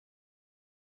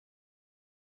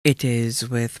It is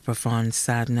with profound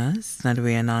sadness that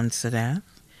we announce the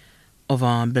death of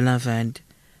our beloved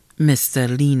Mr.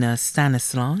 Linus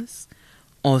Stanislas,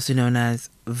 also known as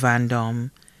Van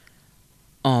Dam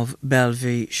of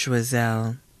Bellevue,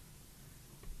 Choiseul.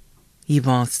 He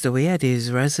passed away at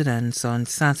his residence on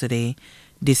Saturday,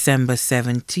 December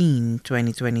 17,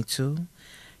 2022.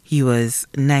 He was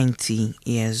 90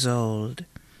 years old.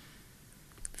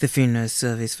 The funeral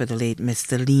service for the late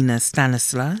Mr. Linus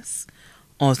Stanislas,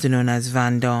 also known as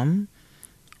Van Dam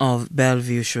of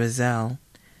Bellevue, Choiseul,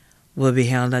 will be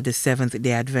held at the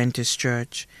Seventh-day Adventist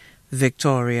Church,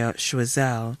 Victoria,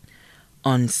 Choiseul,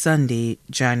 on Sunday,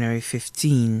 January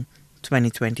 15,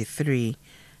 2023,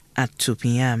 at 2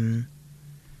 p.m.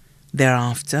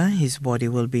 Thereafter, his body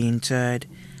will be interred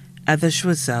at the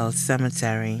Choiseul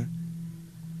Cemetery.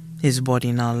 His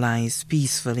body now lies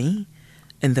peacefully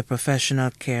in the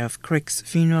professional care of Crick's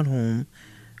Funeral Home,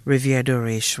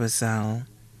 Rivière-Dorée, Choiseul.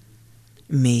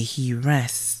 May he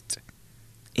rest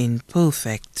in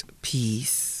perfect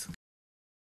peace.